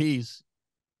lunch in peace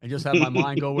and just have my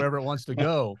mind go wherever it wants to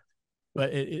go.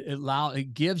 But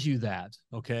it gives you that.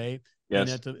 Okay.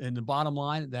 Yes. And the bottom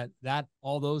line, that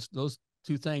all those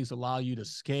 2 things allow you to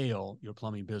scale your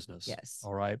plumbing business. Yes.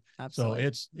 All right. Absolutely.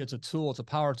 So it's a tool. It's a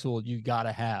power tool. You got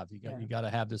to have. You got to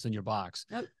have this in your box.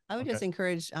 I would just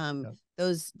encourage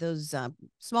those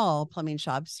small plumbing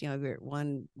shops. We're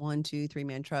 1, 2,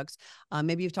 3-man trucks.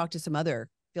 Maybe you've talked to some other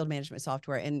field management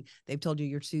software and they've told you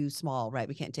you're too small, right?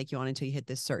 We can't take you on until you hit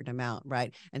this certain amount,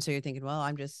 right? And so you're thinking, well,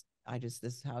 this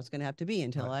is how it's going to have to be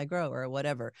until I grow or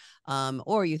whatever.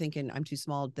 Or you're thinking I'm too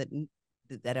small, that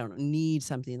that don't need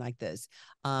something like this.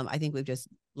 I think we've just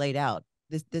laid out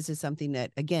this is something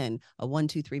that, again, a 1,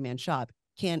 2, 3 man shop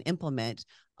can implement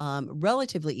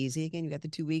relatively easy. Again, you got the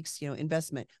 2 weeks,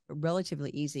 investment, but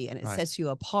relatively easy, and it sets you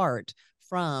apart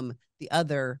from the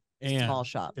other small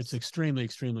shops. It's extremely,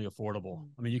 extremely affordable.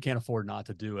 I mean, you can't afford not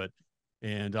to do it.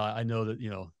 And I know that,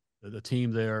 the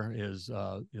team there is,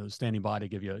 standing by to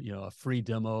give you, a free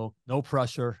demo, no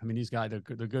pressure. I mean, these guys,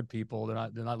 they're good people. They're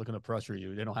not looking to pressure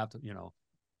you. They don't have to,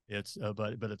 it's,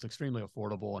 but it's extremely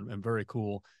affordable and very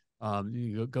cool.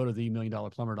 You go to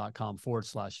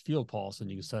themilliondollarplumber.com/FieldPulse,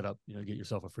 and you can set up, get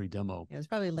yourself a free demo. Yeah, there's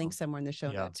probably a link somewhere in the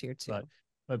show notes here too.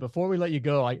 But before we let you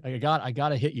go, I got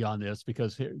to hit you on this,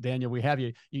 because here, Daniel, we have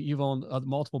you've owned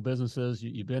multiple businesses.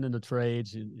 You've been in the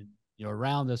trades, and you're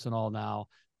around this and all now.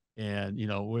 And,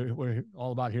 we're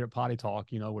all about here at Potty Talk,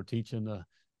 we're teaching the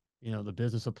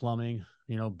business of plumbing,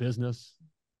 business,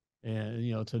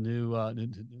 and, to new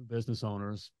business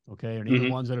owners. Okay. And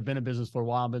even ones that have been in business for a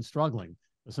while and been struggling.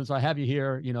 But since I have you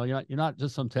here, you're not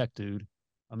just some tech dude.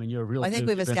 I mean, you're a real. I think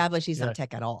we've established he's not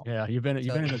tech at all. Yeah. You've been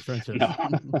in the trenches.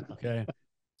 Okay.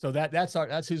 So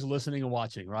that's who's listening and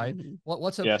watching, right?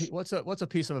 What's a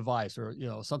piece of advice, or,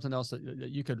 something else that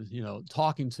you could,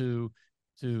 talking to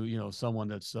someone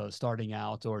that's starting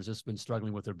out or has just been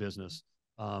struggling with their business.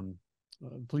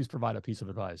 Please provide a piece of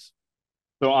advice.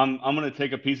 So I'm going to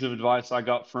take a piece of advice I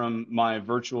got from my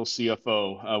virtual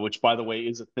CFO, which, by the way,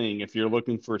 is a thing. If you're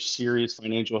looking for serious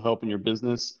financial help in your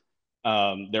business,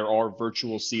 there are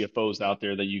virtual CFOs out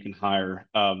there that you can hire.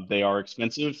 They are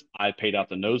expensive. I paid out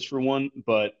the nose for one,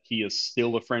 but he is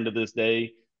still a friend to this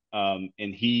day. And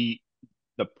the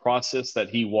process that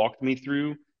he walked me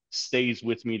through stays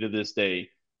with me to this day.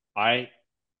 I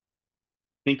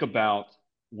think about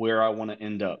where I want to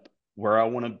end up, where I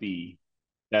want to be.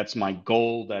 That's my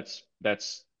goal.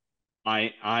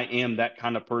 I am that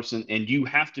kind of person, and you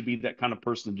have to be that kind of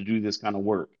person to do this kind of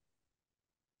work,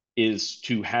 is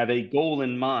to have a goal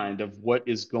in mind of what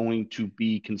is going to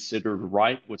be considered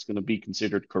right, what's going to be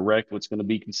considered correct, what's going to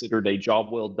be considered a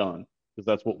job well done, because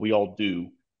that's what we all do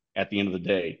at the end of the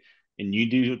day. And you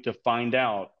need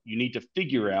to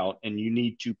figure out, and you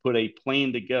need to put a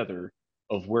plan together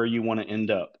of where you want to end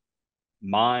up.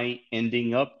 My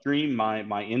ending up dream,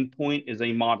 my end point is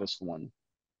a modest one.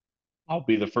 I'll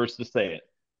be the first to say it.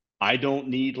 I don't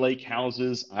need lake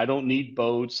houses. I don't need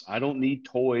boats. I don't need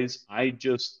toys. I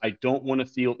don't want to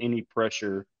feel any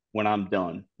pressure when I'm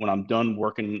done. When I'm done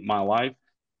working my life,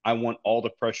 I want all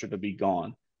the pressure to be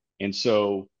gone. And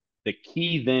so the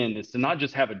key then is to not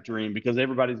just have a dream, because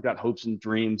everybody's got hopes and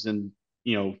dreams, and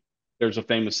there's a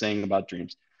famous saying about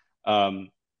dreams.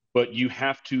 But you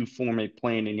have to form a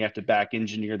plan, and you have to back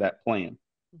engineer that plan.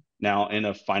 Now, in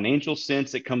a financial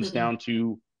sense, it comes down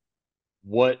to,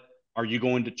 what are you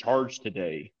going to charge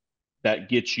today that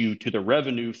gets you to the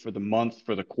revenue for the month,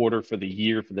 for the quarter, for the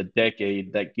year, for the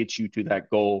decade, that gets you to that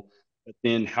goal? But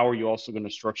then how are you also going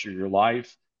to structure your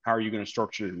life? How are you going to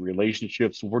structure your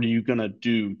relationships? What are you going to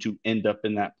do to end up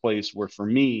in that place where, for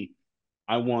me,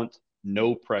 I want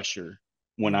no pressure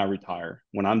when I retire.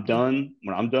 When I'm done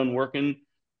working,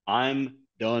 I'm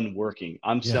done working.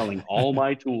 I'm selling all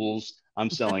my tools. I'm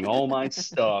selling all my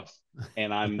stuff.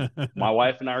 And my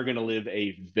wife and I are going to live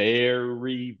a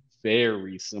very,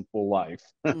 very simple life.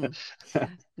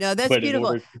 No, that's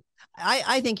beautiful.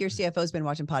 I think your CFO's been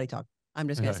watching Potty Talk. I'm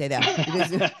just going to say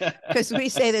that, because we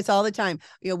say this all the time.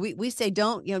 We say,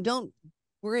 don't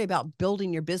worry about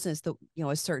building your business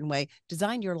a certain way.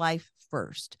 Design your life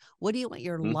first. What do you want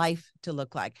your life to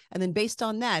look like? And then based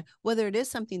on that, whether it is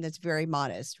something that's very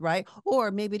modest, right?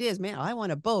 Or maybe it is, man, I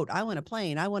want a boat, I want a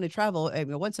plane, I want to travel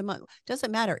once a month.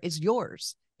 Doesn't matter. It's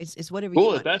yours. It's whatever you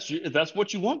want. If that's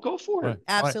what you want, go for it.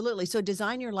 Absolutely. So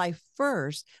design your life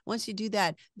first. Once you do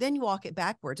that, then you walk it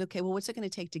backwards. Okay, well, what's it going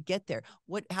to take to get there?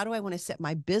 How do I want to set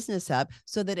my business up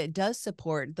so that it does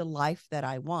support the life that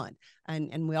I want?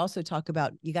 And we also talk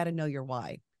about, you got to know your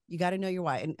why. You got to know your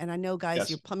why. And I know, guys,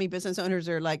 your plumbing business owners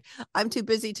are like, I'm too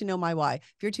busy to know my why.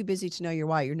 If you're too busy to know your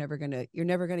why, you're never going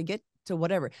to get to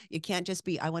whatever. You can't just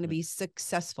be, I want to be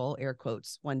successful, air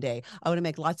quotes, one day. I want to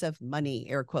make lots of money,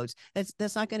 air quotes.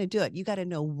 That's not going to do it. You got to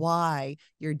know why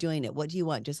you're doing it. What do you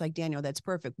want? Just like Daniel, that's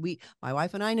perfect. My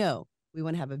wife and I know we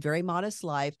want to have a very modest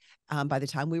life by the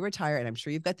time we retire. And I'm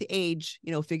sure you've got the age,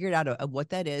 figured out of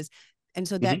what that is. And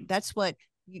so that's what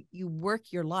you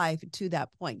work your life to that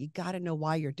point. You got to know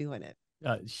why you're doing it.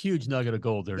 Huge nugget of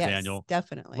gold there, yes, Daniel.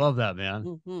 Definitely. Love that,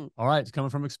 man. All right. It's coming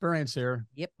from experience here.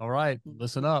 Yep. All right.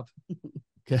 Listen up.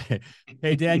 Okay.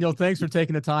 Hey, Daniel, thanks for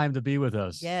taking the time to be with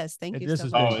us. Yes. Thank you. This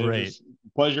has been great.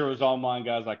 Pleasure was all mine,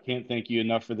 guys. I can't thank you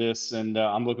enough for this. And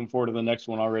I'm looking forward to the next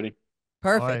one already.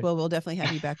 Perfect. right. Well, we'll definitely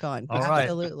have you back on. All right.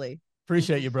 Absolutely.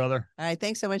 Appreciate you, brother. All right.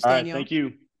 Thanks so much, All right. Daniel. Thank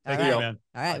you. All Take right. care, man.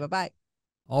 All right. Bye-bye.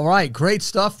 All right. Great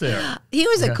stuff there. He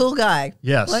was Yeah. a cool guy.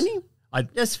 Yes. Wasn't he?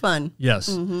 Just fun. Yes.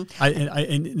 Mm-hmm.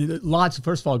 And lots.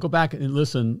 First of all, go back and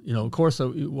listen. You know, of course, I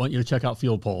want you to check out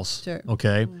FieldPulse. Sure.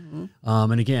 Okay. Mm-hmm.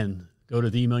 And again, go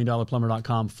to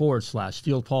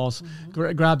themilliondollarplumber.com/FieldPulse.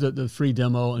 Mm-hmm. Grab the free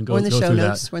demo and go, Or in the go show through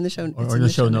notes. that. We're in the show, Or in the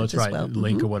show notes, as right? well.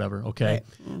 Link Mhm. or whatever. Okay. Right.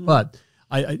 Mhm. But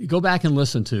I go back and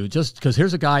listen to, just because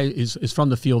here's a guy is from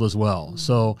the field as well. Mm-hmm.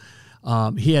 So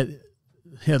he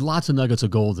had lots of nuggets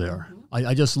of gold there.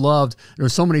 I just loved, there were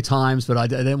so many times, but I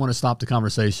didn't want to stop the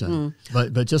conversation.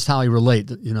 But just how he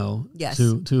relate, you know, Yes.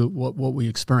 to what we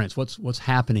experience, what's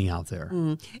happening out there.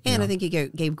 And I think he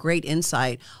gave great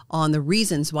insight on the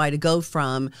reasons why to go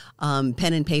from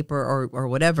pen and paper or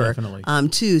whatever Definitely.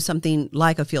 To something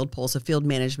like a FieldPulse, a field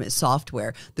management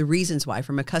software. The reasons why,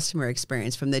 from a customer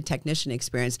experience, from the technician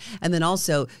experience, and then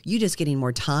also you just getting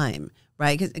more time.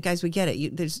 Right, because guys, we get it.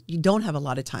 You don't have a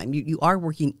lot of time. You are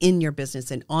working in your business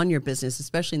and on your business,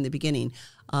 especially in the beginning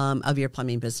of your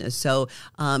plumbing business. So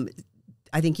I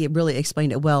think he really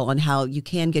explained it well on how you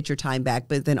can get your time back,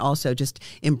 but then also just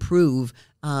improve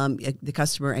the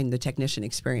customer and the technician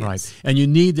experience. Right, and you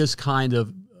need this kind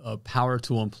of power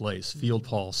tool in place,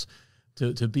 FieldPulse,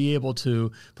 to be able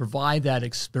to provide that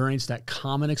experience, that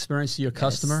common experience to your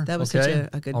customer. That was okay? such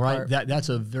a good All right, part. that's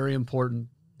a very important.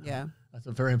 Yeah. That's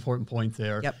a very important point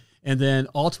there. Yep. And then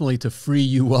ultimately to free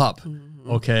you up,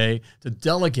 okay, to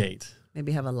delegate.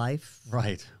 Maybe have a life.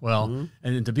 Right. Well, and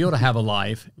then to be able to have a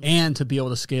life and to be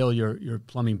able to scale your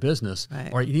plumbing business, Right.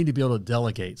 or you need to be able to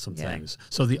delegate some things.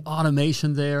 So the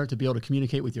automation there to be able to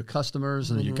communicate with your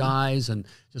customers and your guys, and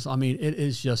just, I mean, it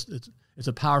is just, it's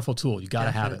a powerful tool. You got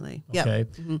to have it. Definitely. Yep. Okay.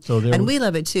 Mhm. So there, And we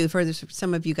love it too. For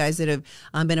some of you guys that have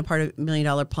been a part of $1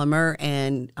 Million Plumber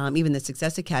and even the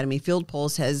Success Academy,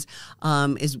 FieldPulse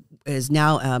is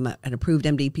now an approved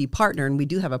MDP partner, and we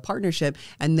do have a partnership.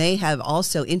 And they have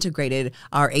also integrated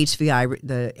our HVI,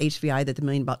 the HVI that the $1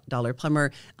 Million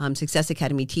Plumber Success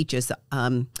Academy teaches.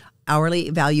 Hourly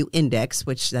value index,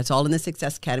 which that's all in the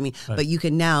Success Academy, but you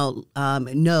can now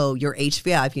know your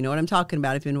HVI. If you know what I'm talking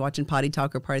about, if you've been watching Potty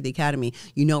Talk or part of the Academy,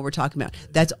 you know what we're talking about.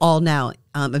 That's all now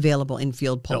available in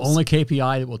FieldPulse. the only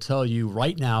KPI that will tell you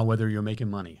right now whether you're making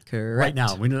money. Correct. Right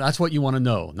now. We know that's what you want to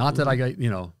know. Not that I got,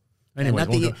 you know, anyway.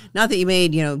 Not that you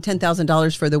made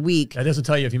 $10,000 for the week. That doesn't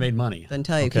tell you if you made money. Doesn't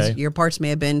tell you because your parts may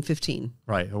have been 15.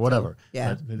 Right, or whatever. So,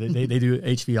 yeah. They do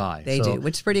HVI. They do,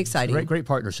 which is pretty exciting. Great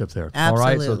partnership there.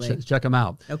 Absolutely. All right, so check them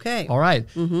out. Okay. All right.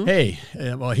 Hey,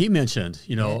 well, he mentioned,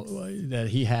 that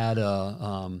he had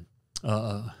a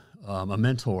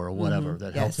mentor or whatever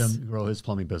that helped him grow his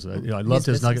plumbing business. I loved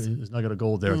his nugget of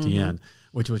gold there at the end,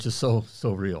 which was just so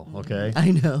real. Okay.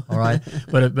 I know. All right.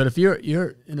 But if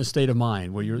you're in a state of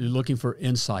mind where you're looking for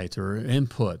insight or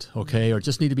input, okay, or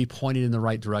just need to be pointed in the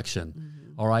right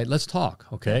direction, all right, let's talk.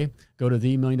 Okay. Go to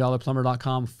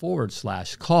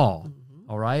themilliondollarplumber.com/call.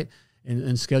 All right.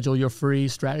 And schedule your free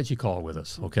strategy call with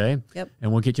us, okay? Yep.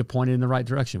 And we'll get you pointed in the right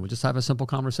direction. We'll just have a simple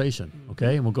conversation,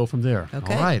 okay? And we'll go from there.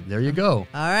 Okay. All right, there you go.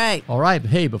 All right. All right.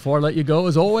 Hey, before I let you go,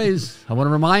 as always, I want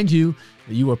to remind you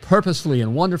that you were purposefully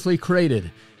and wonderfully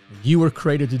created. You were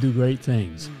created to do great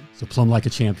things. So plumb like a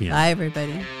champion. Bye,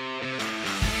 everybody.